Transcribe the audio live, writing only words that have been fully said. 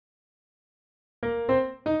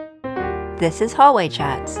This is Hallway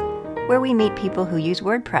Chats, where we meet people who use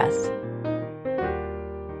WordPress.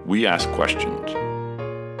 We ask questions,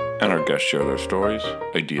 and our guests share their stories,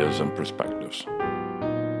 ideas, and perspectives.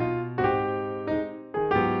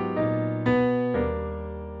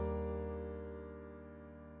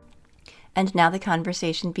 And now the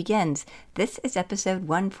conversation begins. This is episode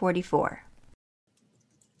 144.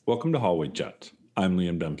 Welcome to Hallway Chats. I'm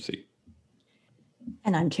Liam Dempsey.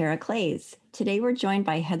 And I'm Tara Clays. Today we're joined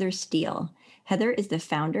by Heather Steele. Heather is the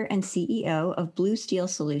founder and CEO of Blue Steel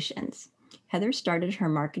Solutions. Heather started her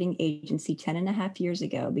marketing agency 10 and a half years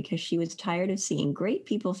ago because she was tired of seeing great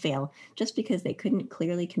people fail just because they couldn't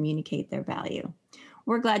clearly communicate their value.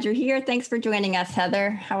 We're glad you're here. Thanks for joining us,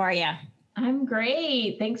 Heather. How are you? I'm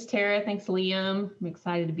great. Thanks, Tara. Thanks, Liam. I'm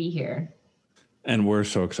excited to be here. And we're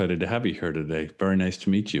so excited to have you here today. Very nice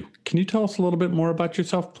to meet you. Can you tell us a little bit more about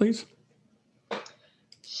yourself, please?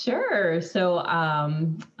 Sure. So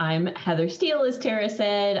I'm Heather Steele, as Tara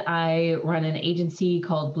said. I run an agency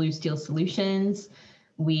called Blue Steel Solutions.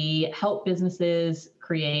 We help businesses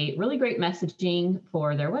create really great messaging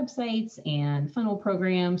for their websites and funnel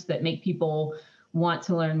programs that make people want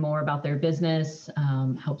to learn more about their business,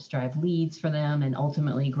 helps drive leads for them, and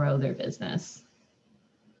ultimately grow their business.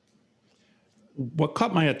 What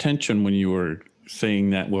caught my attention when you were saying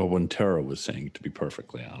that, well, when Tara was saying, to be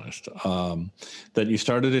perfectly honest, that you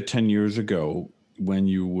started it 10 years ago when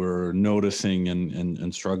you were noticing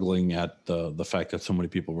and struggling at the fact that so many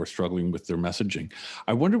people were struggling with their messaging.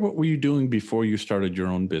 I wonder, what were you doing before you started your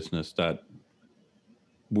own business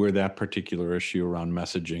where that particular issue around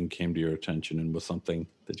messaging came to your attention and was something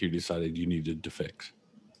that you decided you needed to fix?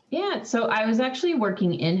 Yeah, so I was actually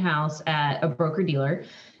working in-house at a broker-dealer.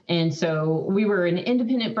 And so we were an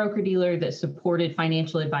independent broker-dealer that supported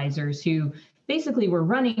financial advisors who basically were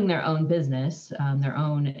running their own business, their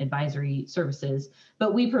own advisory services,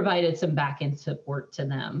 but we provided some back-end support to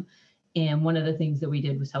them. And one of the things that we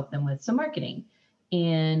did was help them with some marketing.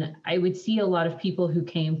 And I would see a lot of people who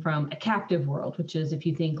came from a captive world, which is, if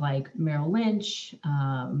you think like Merrill Lynch,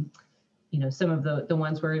 some of the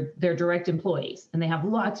ones where they're direct employees and they have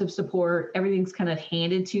lots of support, everything's kind of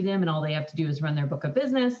handed to them and all they have to do is run their book of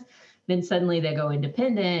business. Then suddenly they go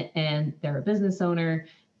independent and they're a business owner.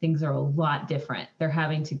 Things are a lot different. They're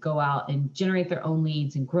having to go out and generate their own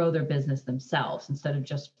leads and grow their business themselves instead of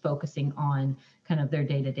just focusing on kind of their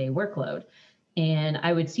day-to-day workload. And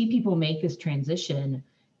I would see people make this transition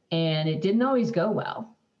and it didn't always go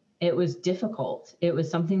well. It was difficult. It was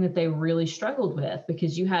something that they really struggled with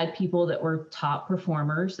because you had people that were top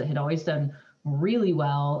performers that had always done really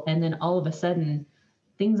well. And then all of a sudden,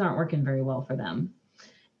 things aren't working very well for them.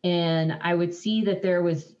 And I would see that there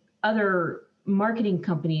was other marketing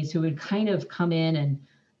companies who would kind of come in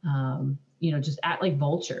and, just act like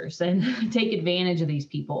vultures and take advantage of these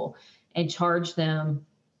people and charge them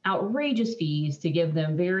outrageous fees to give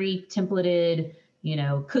them very templated,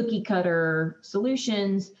 cookie cutter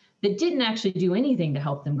solutions that didn't actually do anything to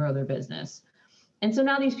help them grow their business. And so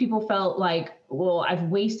now these people felt like, well, I've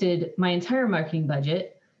wasted my entire marketing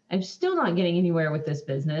budget. I'm still not getting anywhere with this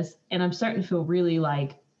business. And I'm starting to feel really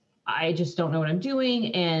like I just don't know what I'm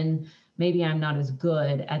doing. And maybe I'm not as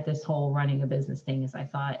good at this whole running a business thing as I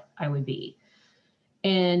thought I would be.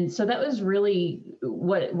 And so that was really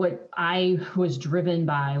what I was driven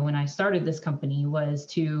by when I started this company, was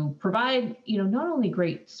to provide, not only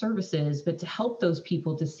great services, but to help those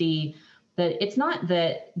people to see that it's not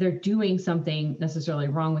that they're doing something necessarily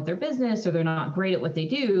wrong with their business or they're not great at what they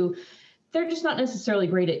do. They're just not necessarily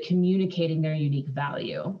great at communicating their unique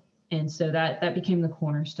value. And so that became the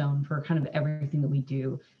cornerstone for kind of everything that we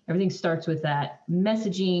do. Everything starts with that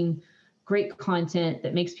messaging, great content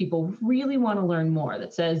that makes people really want to learn more,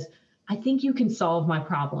 that says, I think you can solve my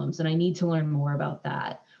problems and I need to learn more about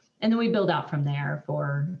that. And then we build out from there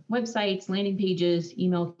for websites, landing pages,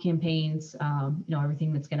 email campaigns,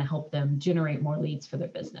 everything that's going to help them generate more leads for their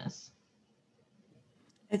business.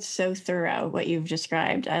 It's so thorough what you've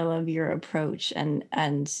described. I love your approach and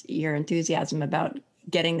your enthusiasm about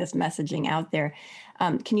getting this messaging out there.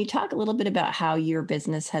 Can you talk a little bit about how your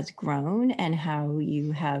business has grown and how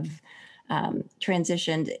you have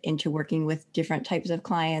transitioned into working with different types of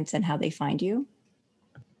clients and how they find you?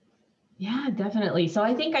 Yeah, definitely. So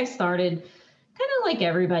I think I started kind of like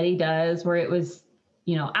everybody does, where it was,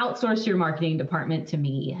 outsource your marketing department to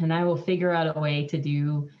me and I will figure out a way to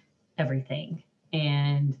do everything.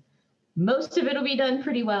 And most of it will be done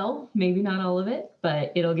pretty well, maybe not all of it,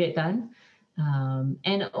 but it'll get done.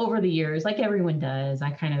 And over the years, like everyone does,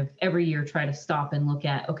 I kind of every year try to stop and look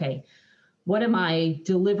at, okay, what am I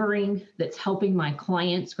delivering that's helping my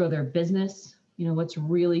clients grow their business? what's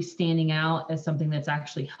really standing out as something that's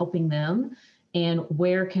actually helping them, and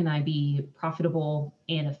where can I be profitable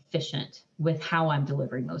and efficient with how I'm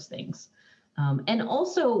delivering those things. And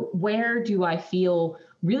also, where do I feel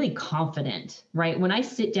really confident, right? When I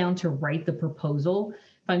sit down to write the proposal,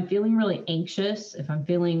 if I'm feeling really anxious, if I'm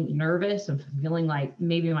feeling nervous, if I'm feeling like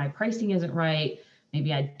maybe my pricing isn't right,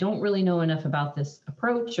 maybe I don't really know enough about this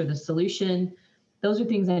approach or the solution, those are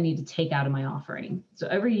things I need to take out of my offering. So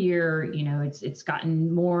every year, it's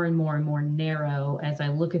gotten more and more and more narrow as I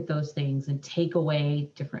look at those things and take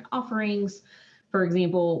away different offerings. For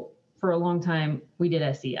example, for a long time, we did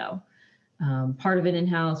SEO. Part of it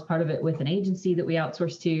in-house, part of it with an agency that we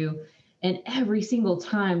outsourced to. And every single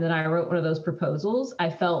time that I wrote one of those proposals, I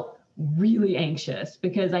felt really anxious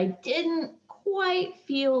because I didn't quite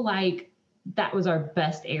feel like that was our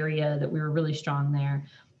best area, that we were really strong there.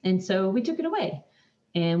 And so we took it away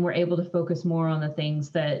and we're able to focus more on the things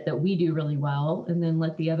that we do really well, and then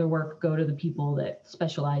let the other work go to the people that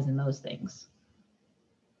specialize in those things.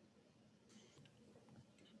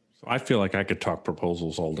 So I feel like I could talk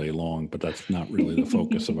proposals all day long, but that's not really the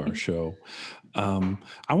focus of our show.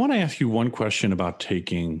 I want to ask you one question about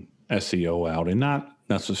taking SEO out, and not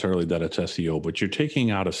necessarily that it's SEO, but you're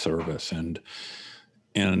taking out a service, and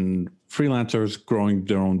freelancers growing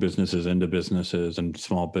their own businesses into businesses and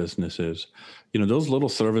small businesses, those little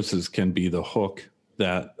services can be the hook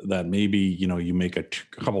that maybe, you make a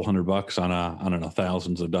couple $100 on a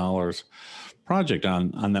thousands of dollars project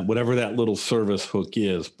on that, whatever that little service hook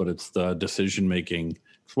is, but it's the decision making.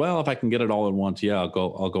 Well, if I can get it all at once, yeah, I'll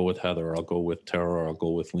go with Heather, I'll go with Tara, or I'll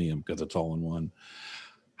go with Liam because it's all in one.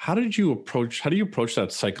 How do you approach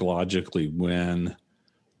that psychologically when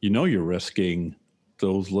you're risking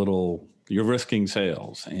you're risking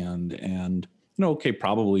sales and okay,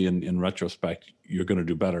 probably in retrospect, you're going to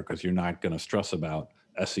do better because you're not going to stress about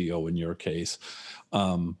SEO in your case.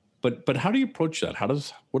 But how do you approach that?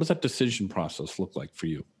 What does that decision process look like for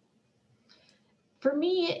you? For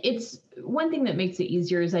me, it's one thing that makes it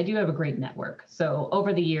easier is I do have a great network. So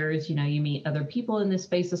over the years, you meet other people in this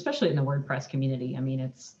space, especially in the WordPress community. I mean,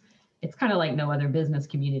 it's kind of like no other business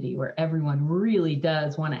community where everyone really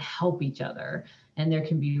does want to help each other. And there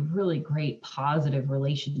can be really great positive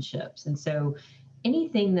relationships. And so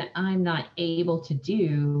anything that I'm not able to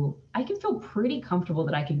do, I can feel pretty comfortable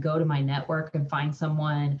that I can go to my network and find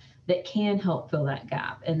someone that can help fill that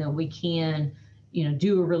gap. And that we can,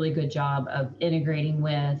 do a really good job of integrating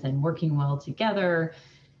with and working well together.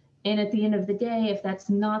 And at the end of the day, if that's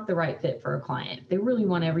not the right fit for a client, if they really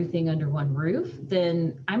want everything under one roof,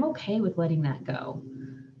 then I'm okay with letting that go.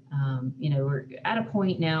 We're at a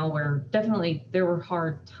point now where definitely there were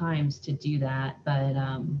hard times to do that, but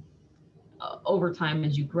over time,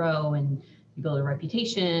 as you grow and you build a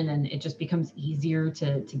reputation and it just becomes easier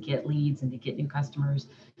to get leads and to get new customers,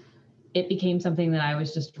 it became something that I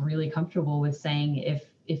was just really comfortable with saying,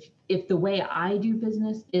 if the way I do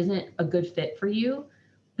business isn't a good fit for you,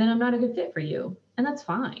 then I'm not a good fit for you. And that's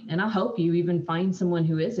fine. And I'll help you even find someone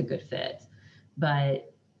who is a good fit.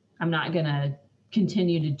 But I'm not going to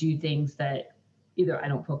continue to do things that either I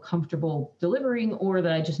don't feel comfortable delivering or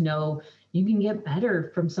that I just know you can get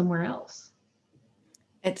better from somewhere else.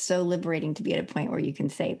 It's so liberating to be at a point where you can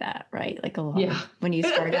say that, right? Like when you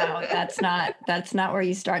start out, that's not where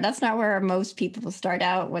you start. That's not where most people start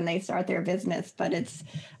out when they start their business, but it's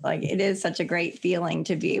like, it is such a great feeling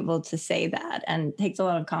to be able to say that, and it takes a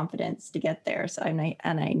lot of confidence to get there. So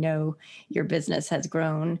I know your business has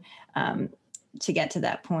grown to get to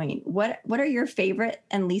that point. What are your favorite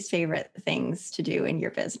and least favorite things to do in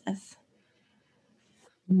your business?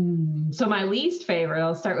 So my least favorite,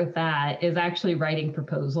 I'll start with that, is actually writing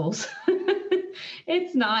proposals.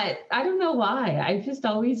 It's not, I don't know why. I've just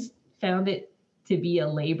always found it to be a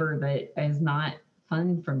labor that is not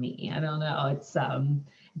fun for me. I don't know. It's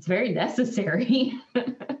very necessary,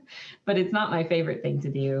 but it's not my favorite thing to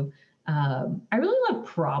do. I really love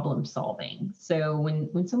problem solving. So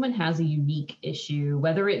when someone has a unique issue,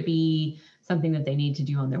 whether it be something that they need to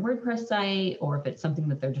do on their WordPress site, or if it's something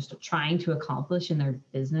that they're just trying to accomplish in their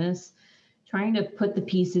business, trying to put the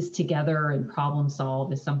pieces together and problem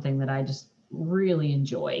solve is something that I just really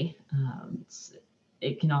enjoy.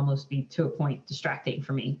 It can almost be to a point distracting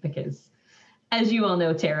for me because, as you all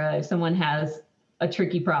know, Tara, if someone has a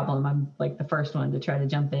tricky problem, I'm like the first one to try to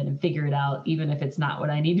jump in and figure it out, even if it's not what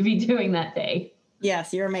I need to be doing that day.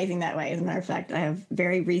 Yes, you're amazing that way. As a matter of fact, I have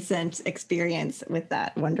very recent experience with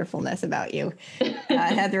that wonderfulness about you.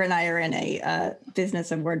 Heather and I are in a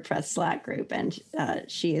Business of WordPress Slack group, and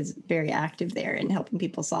she is very active there in helping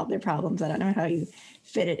people solve their problems. I don't know how you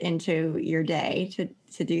fit it into your day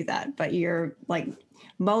to do that, but you're like,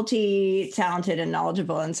 multi-talented and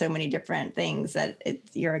knowledgeable in so many different things that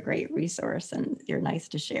you're a great resource, and you're nice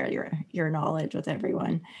to share your knowledge with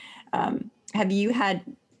everyone. Have you had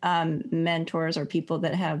mentors or people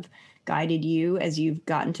that have guided you as you've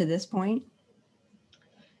gotten to this point?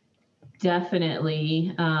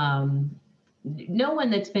 Definitely. No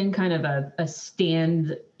one that's been kind of a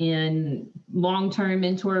stand-in long-term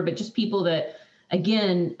mentor, but just people that,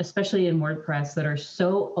 again, especially in WordPress, that are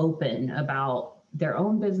so open about their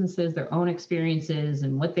own businesses, their own experiences,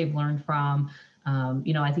 and what they've learned from.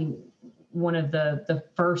 I think one of the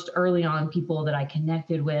first early on people that I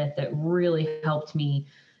connected with that really helped me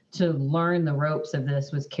to learn the ropes of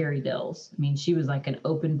this was Carrie Dills. I mean, she was like an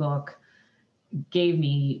open book, gave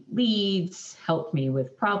me leads, helped me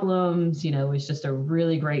with problems, was just a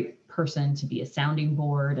really great person to be a sounding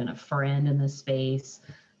board and a friend in this space.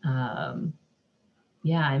 I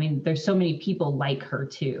mean, there's so many people like her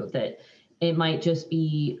too, that it might just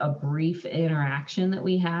be a brief interaction that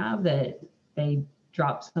we have that they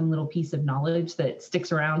drop some little piece of knowledge that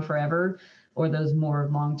sticks around forever, or those more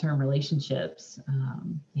long-term relationships.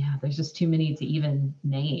 There's just too many to even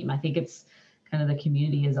name. I think it's kind of the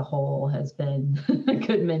community as a whole has been a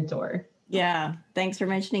good mentor. Yeah. Thanks for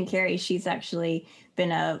mentioning Carrie. She's actually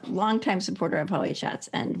been a longtime supporter of Poet Chats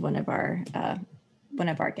and one of our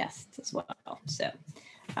guests as well. So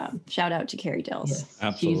shout out to Carrie Dills. Yes,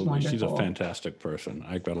 absolutely. She's a fantastic person.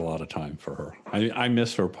 I've got a lot of time for her. I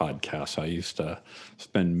miss her podcasts. I used to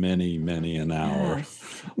spend many an hour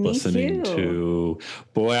listening to.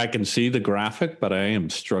 Boy, I can see the graphic, but I am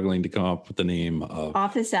struggling to come up with the name of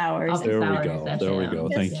Office Hours. There we go.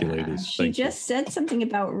 Thank you, ladies. She just said something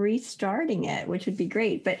about restarting it, which would be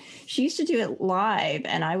great. But she used to do it live,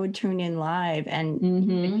 and I would tune in live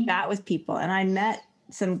and chat with people. And I met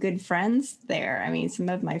some good friends there. I mean, some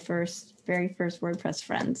of my very first WordPress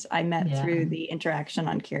friends I met through the interaction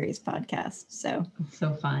on Carrie's podcast. So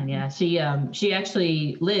fun. Yeah. She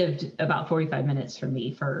actually lived about 45 minutes from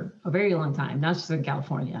me for a very long time. Now she's in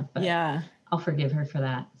California, but I'll forgive her for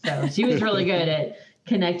that. So she was really good at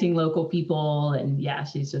connecting local people, and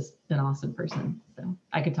she's just an awesome person. So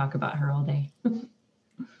I could talk about her all day.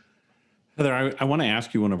 Heather, I want to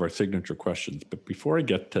ask you one of our signature questions, but before I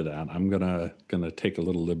get to that, I'm gonna take a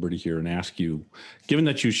little liberty here and ask you, given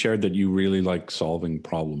that you shared that you really like solving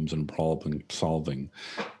problems and problem solving,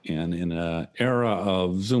 and in an era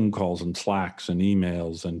of Zoom calls and Slacks and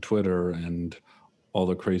emails and Twitter and all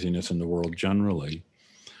the craziness in the world generally,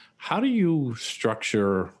 how do you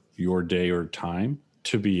structure your day or time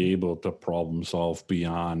to be able to problem solve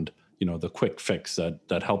beyond the quick fix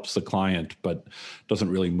that helps the client but doesn't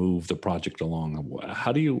really move the project along?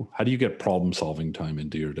 How do you get problem solving time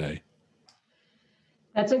into your day?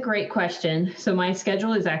 That's a great question. So my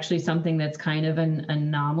schedule is actually something that's kind of an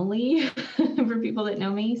anomaly for people that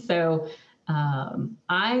know me. So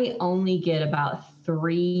I only get about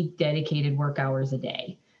 3 dedicated work hours a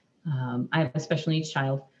day. I have a special needs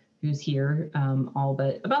child who's here all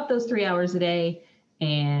but about those 3 hours a day,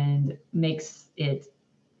 and makes it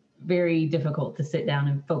very difficult to sit down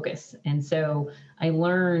and focus. And so I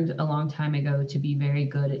learned a long time ago to be very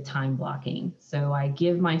good at time blocking. So I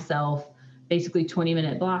give myself basically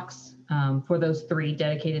 20-minute blocks for those 3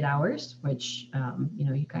 dedicated hours, which,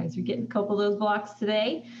 you guys are getting a couple of those blocks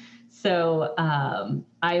today. So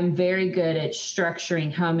I'm very good at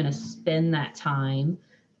structuring how I'm going to spend that time.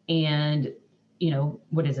 And,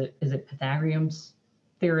 what is it? Is it Pythagorean's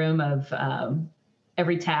theorem of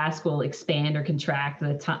every task will expand or contract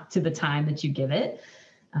to the time that you give it.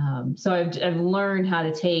 So I've learned how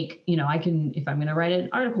to take, I can, if I'm going to write an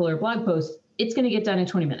article or blog post, it's going to get done in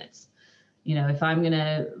 20 minutes. If I'm going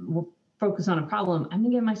to focus on a problem, I'm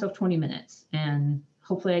going to give myself 20 minutes, and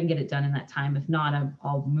hopefully I can get it done in that time. If not,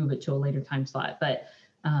 I'll move it to a later time slot. But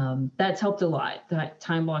that's helped a lot. That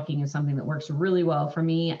time blocking is something that works really well for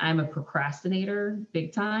me. I'm a procrastinator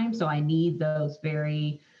big time, so I need those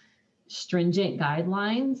very stringent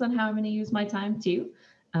guidelines on how I'm going to use my time too.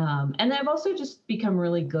 And I've also just become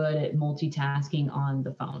really good at multitasking on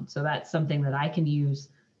the phone. So that's something that I can use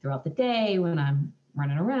throughout the day when I'm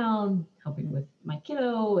running around, helping with my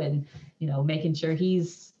kiddo and, making sure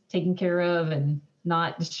he's taken care of and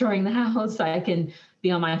not destroying the house. I can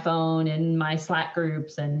be on my phone in my Slack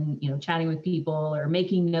groups and, chatting with people or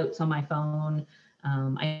making notes on my phone.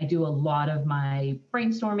 I do a lot of my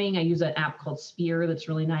brainstorming. I use an app called Sphere that's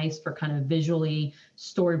really nice for kind of visually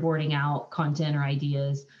storyboarding out content or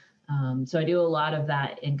ideas. So I do a lot of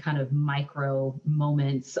that in kind of micro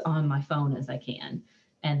moments on my phone as I can,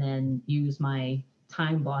 and then use my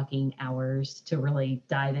time blocking hours to really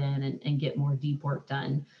dive in and get more deep work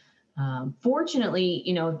done. Fortunately,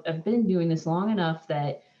 I've been doing this long enough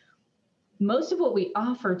that most of what we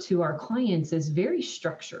offer to our clients is very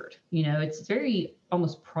structured. It's very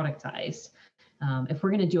almost productized. If we're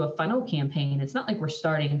going to do a funnel campaign, it's not like we're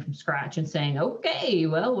starting from scratch and saying, okay,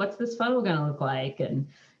 well, what's this funnel going to look like? And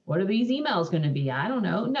what are these emails going to be? I don't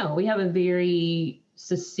know. No, we have a very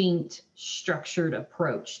succinct, structured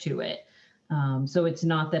approach to it. So it's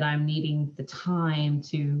not that I'm needing the time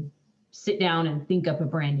to sit down and think up a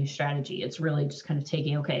brand new strategy. It's really just kind of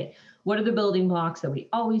taking, okay, what are the building blocks that we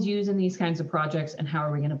always use in these kinds of projects, and how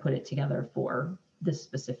are we going to put it together for this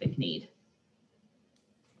specific need?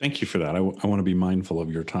 Thank you for that. I want to be mindful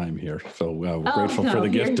of your time here. So we're grateful no, for the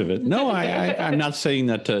gift of it. No, I'm not saying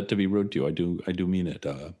that to be rude to you. I do mean it.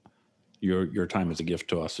 Your time is a gift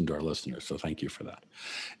to us and to our listeners. So thank you for that.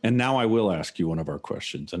 And now I will ask you one of our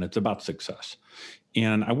questions, and it's about success.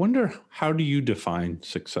 And I wonder, how do you define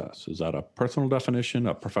success? Is that a personal definition,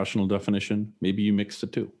 a professional definition? Maybe you mix the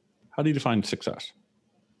two. How do you define success?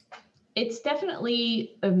 It's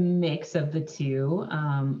definitely a mix of the two.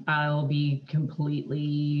 I'll be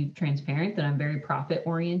completely transparent that I'm very profit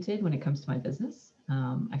oriented when it comes to my business.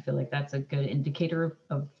 I feel like that's a good indicator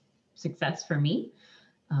of success for me.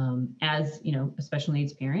 As a special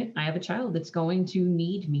needs parent, I have a child that's going to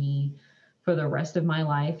need me for the rest of my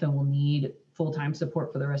life and will need full-time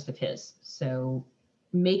support for the rest of his. So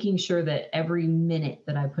making sure that every minute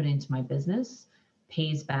that I put into my business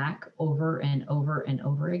pays back over and over and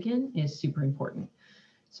over again is super important.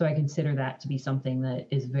 So I consider that to be something that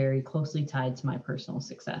is very closely tied to my personal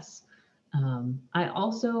success. I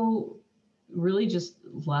also really just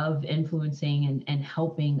love influencing and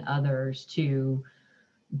helping others to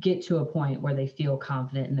get to a point where they feel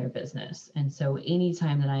confident in their business. And so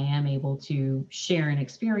anytime that I am able to share an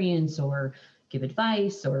experience or give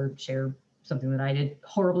advice or share something that I did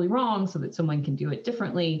horribly wrong so that someone can do it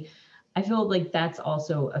differently, I feel like that's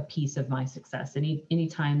also a piece of my success.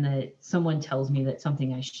 Anytime that someone tells me that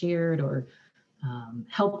something I shared or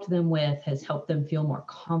helped them with has helped them feel more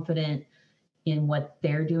confident in what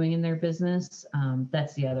they're doing in their business,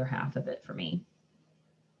 that's the other half of it for me.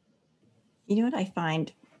 You know what I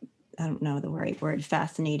find, I don't know the right word,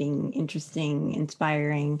 fascinating, interesting,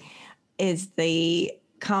 inspiring, is the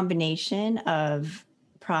combination of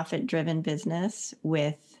profit-driven business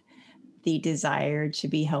with the desire to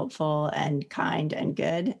be helpful and kind and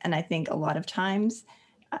good. And I think a lot of times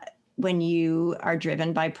when you are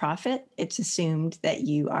driven by profit, it's assumed that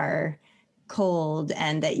you are cold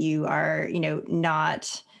and that you are,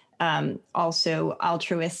 not also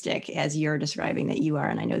altruistic, as you're describing that you are,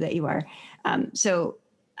 and I know that you are. So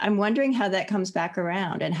I'm wondering how that comes back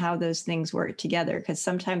around and how those things work together. Because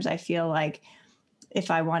sometimes I feel like if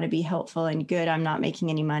I want to be helpful and good, I'm not making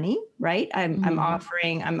any money, right? I'm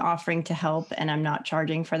offering to help, and I'm not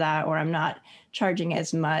charging for that, or I'm not charging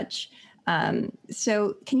as much.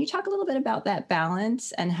 So can you talk a little bit about that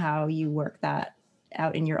balance and how you work that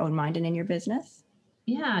out in your own mind and in your business?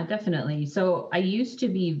 Yeah, definitely. So I used to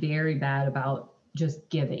be very bad about just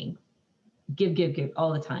giving. Give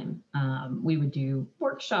all the time. We would do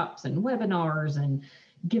workshops and webinars and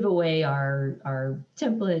give away our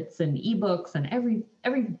templates and ebooks, and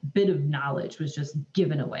every bit of knowledge was just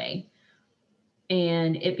given away.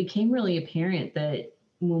 And it became really apparent that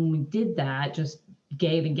when we did that, just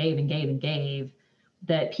gave and gave and gave and gave,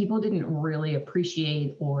 that people didn't really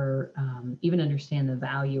appreciate or even understand the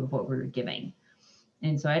value of what we were giving.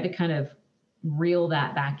 And so I had to kind of reel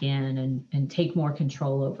that back in and take more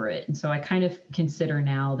control over it. And so I kind of consider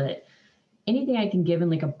now that anything I can give in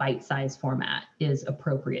like a bite-sized format is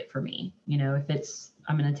appropriate for me. If it's,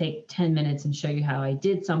 I'm going to take 10 minutes and show you how I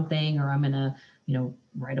did something, or I'm going to,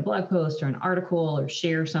 write a blog post or an article or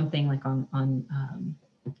share something like on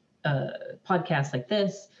a podcast like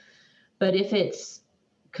this. But if it's,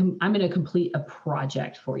 I'm going to complete a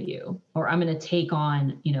project for you, or I'm going to take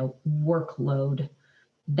on, workload,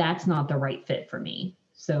 that's not the right fit for me.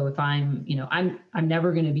 So if I'm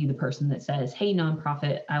never going to be the person that says, hey,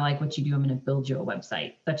 nonprofit, I like what you do, I'm going to build you a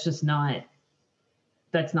website. That's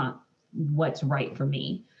not what's right for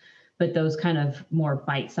me. But those kind of more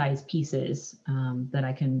bite-sized pieces that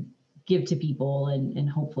I can give to people and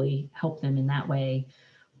hopefully help them in that way,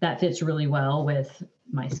 that fits really well with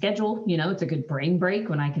my schedule. It's a good brain break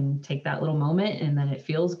when I can take that little moment, and then it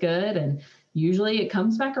feels good. And usually it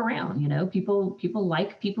comes back around. People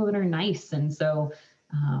like people that are nice. And so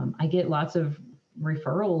I get lots of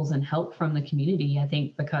referrals and help from the community, I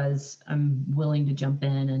think, because I'm willing to jump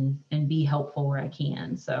in and be helpful where I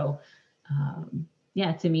can. So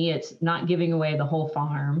to me, it's not giving away the whole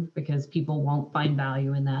farm, because people won't find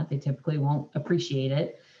value in that. They typically won't appreciate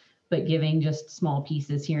it. but giving just small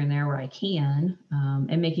pieces here and there where I can,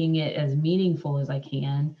 and making it as meaningful as I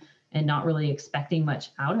can and not really expecting much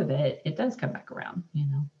out of it, it does come back around, you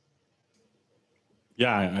know?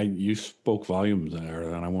 Yeah, you spoke volumes there,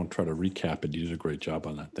 and I won't try to recap it. You did a great job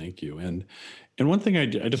on that. Thank you. And one thing I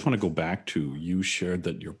just want to go back to, you shared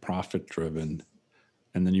that you're profit driven,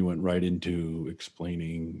 and then you went right into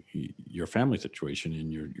explaining your family situation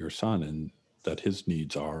and your son, and that his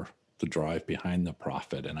needs are the drive behind the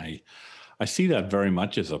profit. And I see that very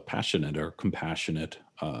much as a passionate or compassionate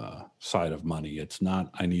side of money. It's not,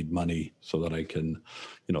 I need money so that I can,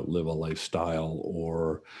 live a lifestyle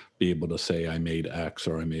or be able to say I made X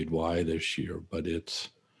or I made Y this year, but it's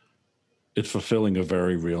fulfilling a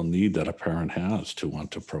very real need that a parent has to want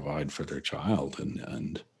to provide for their child.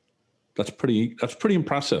 And that's pretty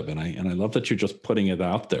impressive. And I love that you're just putting it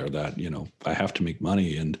out there that, I have to make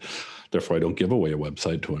money and therefore I don't give away a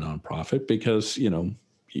website to a nonprofit because,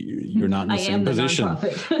 you're not in the same position.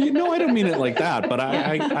 No, I don't mean it like that, but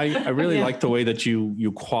I really like the way that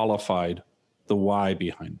you qualified the why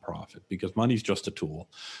behind profit, because money's just a tool.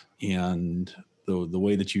 And the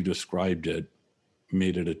way that you described it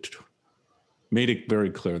made it very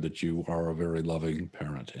clear that you are a very loving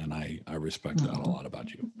parent. And I respect that a lot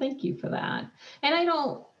about you. Thank you for that. And I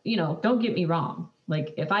don't get me wrong.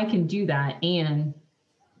 Like if I can do that and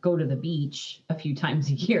go to the beach a few times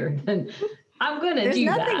a year, then I'm going to do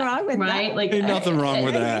that. There's nothing wrong with right? that. Like, Ain't nothing wrong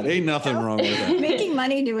with that. Ain't nothing wrong with that. Making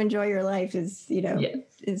money to enjoy your life is, Yes.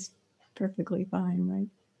 is perfectly fine, right?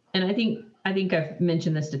 And I think I've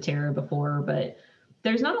mentioned this to Tara before, but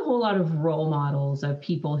there's not a whole lot of role models of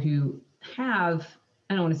people who have,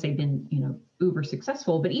 I don't want to say been, uber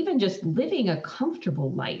successful, but even just living a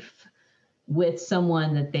comfortable life with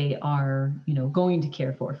someone that they are, going to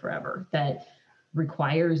care for forever, that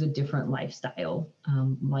requires a different lifestyle,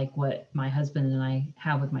 like what my husband and I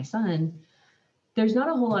have with my son. There's not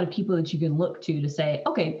a whole lot of people that you can look to say,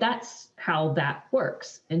 okay, that's how that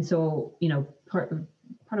works. And so, part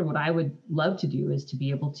of what I would love to do is to be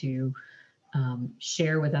able to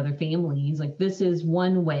share with other families, like this is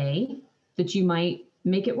one way that you might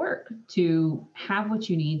make it work to have what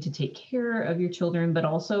you need to take care of your children, but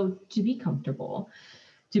also to be comfortable,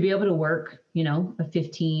 to be able to work, a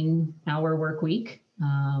 15-hour work week,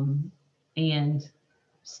 and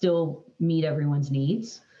still meet everyone's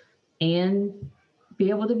needs and be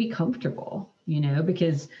able to be comfortable,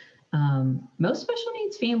 because most special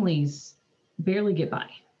needs families barely get by.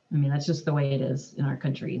 I mean, that's just the way it is in our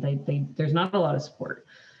country. There's not a lot of support.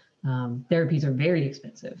 Therapies are very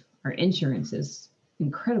expensive. Our insurance is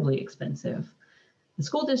incredibly expensive. The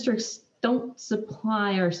school districts don't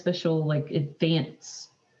supply our special, advanced,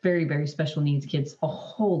 very, very special needs kids a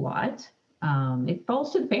whole lot. It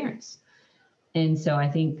falls to the parents. And so I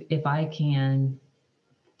think if I can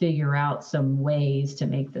figure out some ways to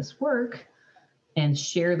make this work and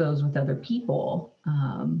share those with other people,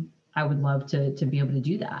 I would love to be able to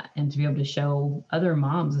do that and to be able to show other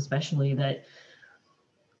moms, especially that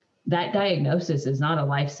diagnosis is not a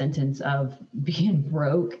life sentence of being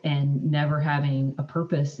broke and never having a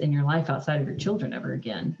purpose in your life outside of your children ever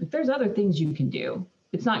again. If there's other things you can do,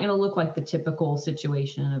 it's not going to look like the typical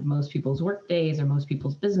situation of most people's work days or most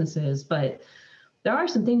people's businesses, but there are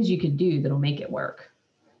some things you can do that'll make it work.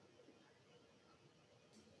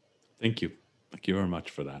 Thank you. Thank you very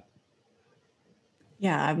much for that.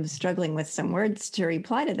 Yeah, I'm struggling with some words to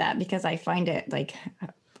reply to that because I find it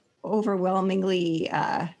overwhelmingly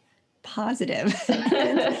positive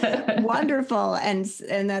and wonderful. And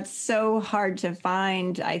that's so hard to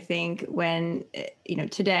find, I think, when,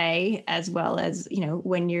 today, as well as,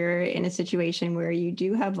 when you're in a situation where you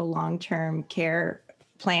do have a long-term care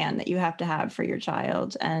plan that you have to have for your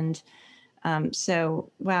child. And so,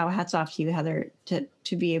 wow, hats off to you, Heather,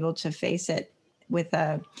 to be able to face it with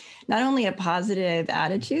not only a positive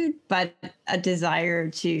attitude, but a desire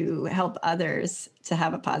to help others to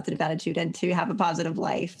have a positive attitude and to have a positive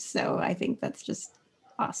life. So I think that's just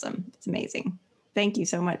awesome. It's amazing. Thank you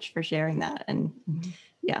so much for sharing that. And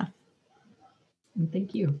yeah.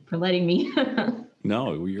 Thank you for letting me.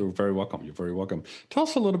 No, you're very welcome. You're very welcome. Tell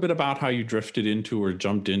us a little bit about how you drifted into or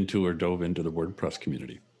jumped into or dove into the WordPress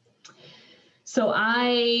community. So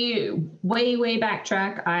I way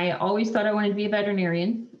backtrack. I always thought I wanted to be a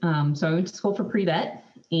veterinarian. So I went to school for pre-vet.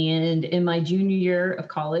 And in my junior year of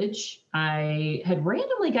college, I had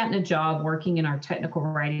randomly gotten a job working in our technical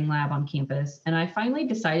writing lab on campus. And I finally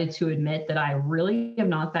decided to admit that I really am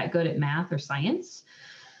not that good at math or science,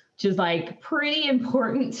 which is pretty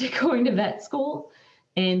important to going to vet school.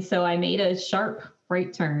 And so I made a sharp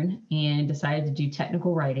right turn and decided to do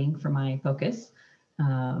technical writing for my focus.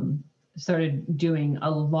 started doing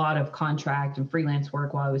a lot of contract and freelance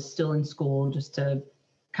work while I was still in school, just to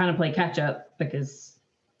kind of play catch up, because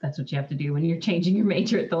that's what you have to do when you're changing your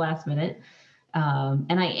major at the last minute.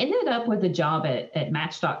 And I ended up with a job at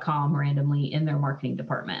Match.com randomly in their marketing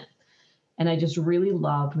department. And I just really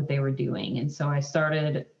loved what they were doing. And so I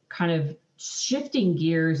started kind of shifting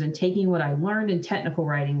gears and taking what I learned in technical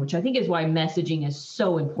writing, which I think is why messaging is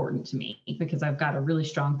so important to me, because I've got a really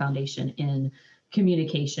strong foundation in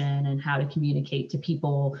communication and how to communicate to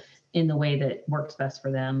people in the way that works best for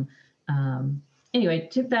them. Anyway,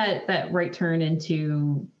 took that right turn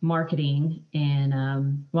into marketing.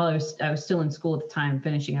 And while I was still in school at the time,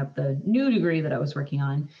 finishing up the new degree that I was working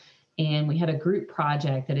on, and we had a group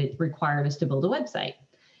project that it required us to build a website.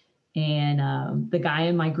 And the guy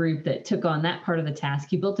in my group that took on that part of the task,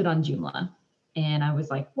 he built it on Joomla. And I was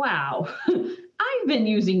like, wow, I've been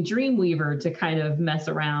using Dreamweaver to kind of mess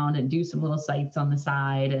around and do some little sites on the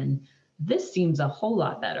side. And this seems a whole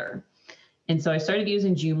lot better. And so I started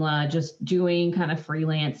using Joomla, just doing kind of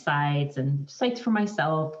freelance sites and sites for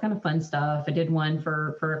myself, kind of fun stuff. I did one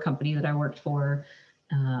for a company that I worked for.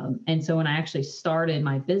 And so when I actually started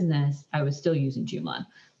my business, I was still using Joomla.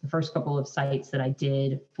 The first couple of sites that I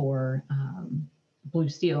did for Blue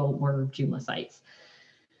Steel were Joomla sites.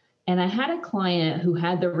 And I had a client who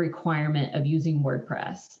had the requirement of using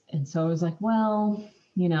WordPress. And so I was like, well,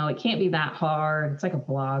 it can't be that hard. It's like a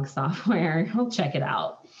blog software. I'll check it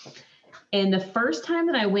out. And the first time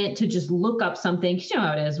that I went to just look up something, because you know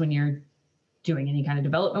how it is when you're doing any kind of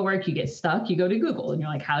development work, you get stuck, you go to Google and you're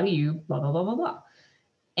like, how do you blah, blah, blah, blah, blah.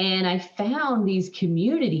 And I found these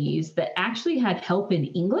communities that actually had help in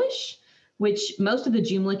English, which most of the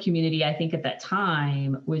Joomla community, I think at that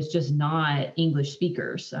time, was just not English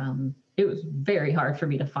speakers. It was very hard for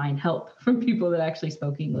me to find help from people that actually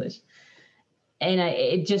spoke English. And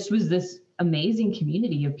it just was this amazing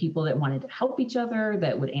community of people that wanted to help each other,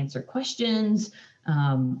 that would answer questions.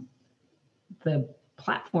 The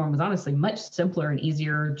platform was honestly much simpler and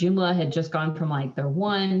easier. Joomla had just gone from like their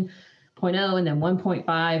 1.0 and then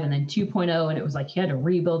 1.5 and then 2.0. And it was like you had to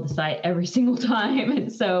rebuild the site every single time.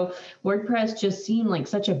 And so WordPress just seemed like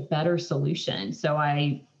such a better solution. So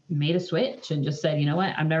I made a switch and just said, you know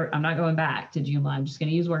what, I'm not going back to Joomla. I'm just going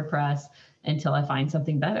to use WordPress until I find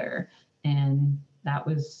something better. And that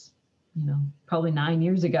was, probably 9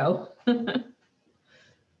 years ago. I'm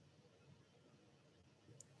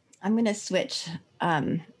going to switch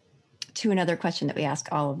to another question that we ask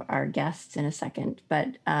all of our guests in a second,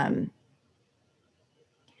 but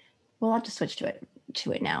we'll have to switch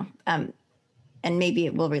to it now. And maybe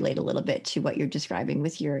it will relate a little bit to what you're describing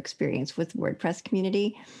with your experience with WordPress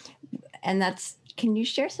community. And can you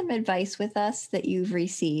share some advice with us that you've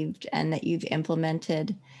received and that you've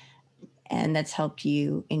implemented and that's helped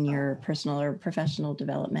you in your personal or professional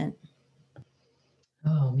development?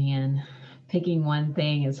 Oh man, picking one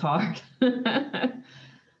thing is hard.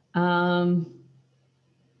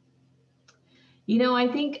 I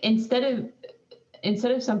think instead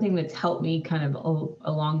of something that's helped me kind of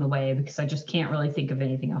along the way, because I just can't really think of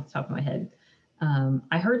anything off the top of my head.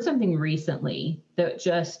 I heard something recently that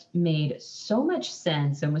just made so much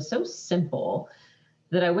sense and was so simple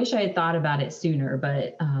that I wish I had thought about it sooner.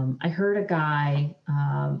 But I heard a guy,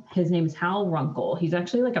 his name is Hal Runkle. He's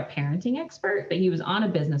actually like a parenting expert, but he was on a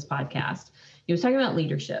business podcast. He was talking about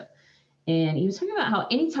leadership. And he was talking about how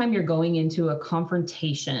anytime you're going into a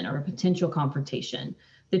confrontation or a potential confrontation,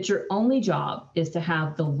 that your only job is to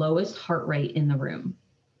have the lowest heart rate in the room.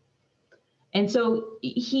 And so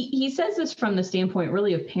he says this from the standpoint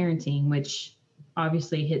really of parenting, which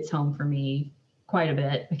obviously hits home for me quite a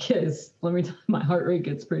bit, because let me tell you, my heart rate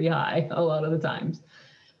gets pretty high a lot of the times.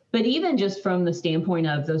 But even just from the standpoint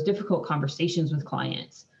of those difficult conversations with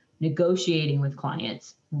clients, negotiating with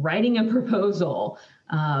clients, writing a proposal,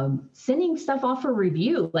 sending stuff off for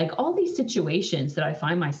review, like all these situations that I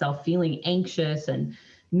find myself feeling anxious and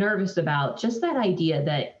nervous about, just that idea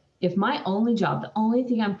that if my only job, the only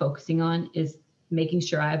thing I'm focusing on is making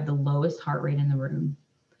sure I have the lowest heart rate in the room,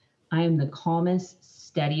 I am the calmest,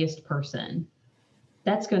 steadiest person,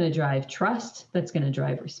 that's going to drive trust, that's going to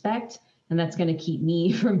drive respect, and that's going to keep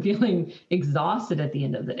me from feeling exhausted at the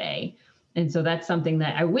end of the day. And so that's something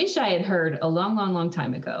that I wish I had heard a long, long, long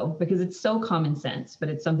time ago, because it's so common sense, but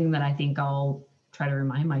it's something that I think I'll try to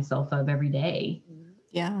remind myself of every day.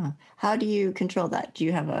 Yeah. How do you control that? Do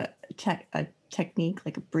you have a technique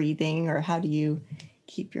like breathing, or how do you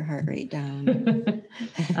keep your heart rate down?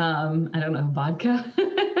 I don't know, vodka.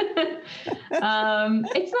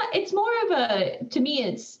 It's more of a, to me,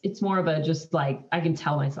 it's more of a, just like, I can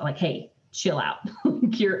tell myself like, hey, chill out.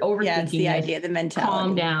 You're overthinking. Yeah, it's the idea, the mentality.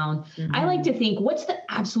 Calm down. Mm-hmm. I like to think, what's the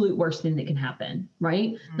absolute worst thing that can happen,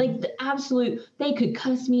 right? Mm-hmm. Like the absolute, they could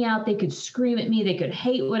cuss me out. They could scream at me. They could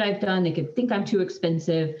hate what I've done. They could think I'm too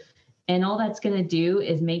expensive. And all that's going to do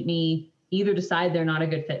is make me either decide they're not a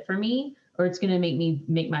good fit for me, or it's going to make me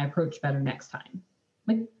make my approach better next time.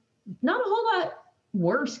 Like not a whole lot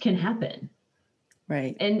worse can happen.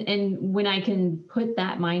 Right. And when I can put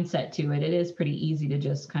that mindset to it, it is pretty easy to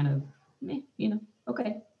just kind of,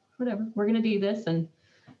 okay, whatever. We're going to do this and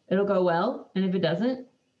it'll go well. And if it doesn't,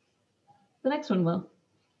 the next one will.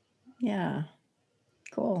 Yeah.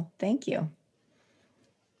 Cool. Thank you.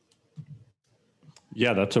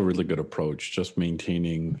 Yeah, that's a really good approach. Just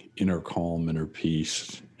maintaining inner calm, inner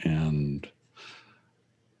peace, and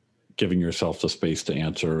giving yourself the space to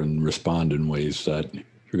answer and respond in ways that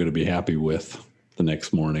you're going to be happy with the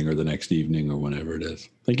next morning or the next evening or whenever it is.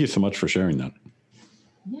 Thank you so much for sharing that.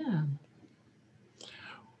 Yeah.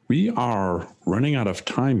 We are running out of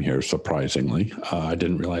time here, surprisingly. I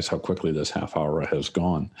didn't realize how quickly this half hour has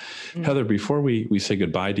gone. Mm-hmm. Heather, before we say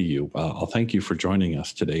goodbye to you, I'll thank you for joining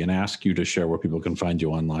us today and ask you to share where people can find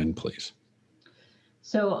you online, please.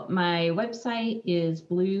 So my website is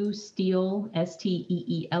BlueSteel,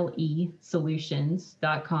 STEELE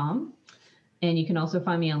solutions.com. And you can also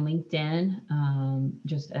find me on LinkedIn,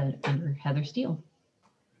 just under Heather Steele.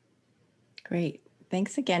 Great.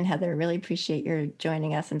 Thanks again, Heather. Really appreciate your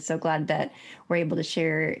joining us and so glad that we're able to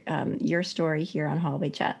share your story here on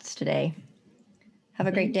Hallway Chats today. Have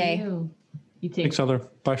a great day. You too. Thanks, Heather.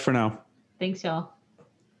 Bye for now. Thanks, y'all.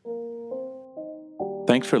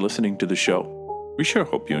 Thanks for listening to the show. We sure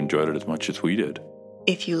hope you enjoyed it as much as we did.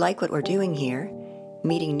 If you like what we're doing here,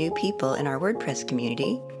 meeting new people in our WordPress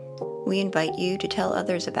community, we invite you to tell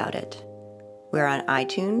others about it. We're on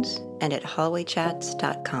iTunes and at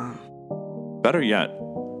hallwaychats.com. Better yet,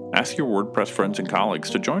 ask your WordPress friends and colleagues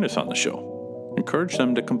to join us on the show. Encourage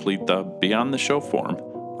them to complete the Beyond the Show form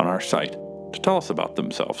on our site to tell us about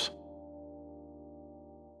themselves.